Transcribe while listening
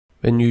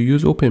When you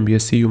use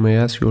OpenBSD, you may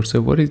ask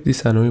yourself, what is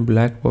this annoying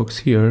black box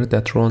here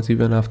that runs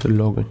even after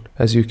login?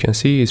 As you can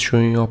see, it's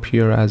showing up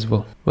here as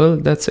well. Well,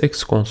 that's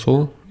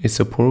Xconsole.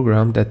 It's a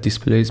program that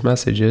displays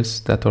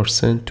messages that are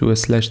sent to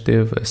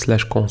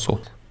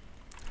 /dev/console.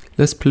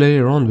 Let's play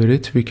around with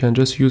it. We can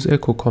just use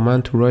echo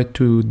command to write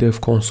to dev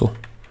console.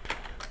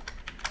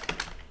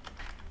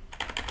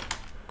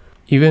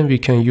 Even we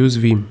can use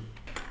vim.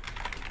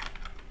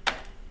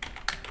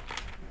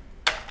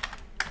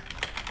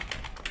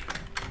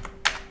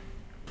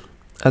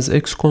 As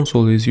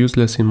Xconsole is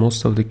useless in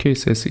most of the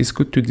cases, it's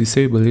good to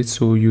disable it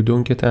so you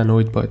don't get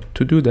annoyed by it.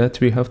 To do that,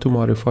 we have to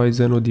modify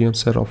xenodm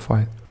setup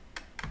file.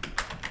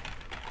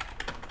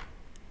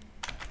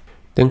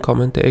 Then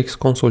comment the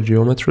Xconsole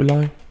geometry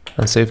line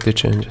and save the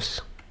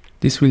changes.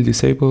 This will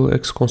disable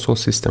Xconsole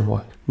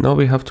system-wide. Now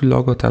we have to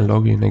log out and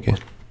log in again.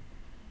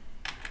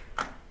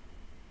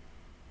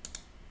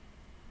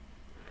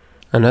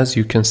 And as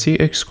you can see,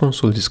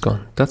 Xconsole is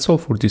gone. That's all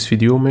for this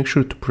video. Make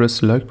sure to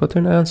press the like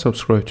button and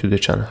subscribe to the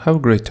channel. Have a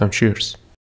great time. Cheers.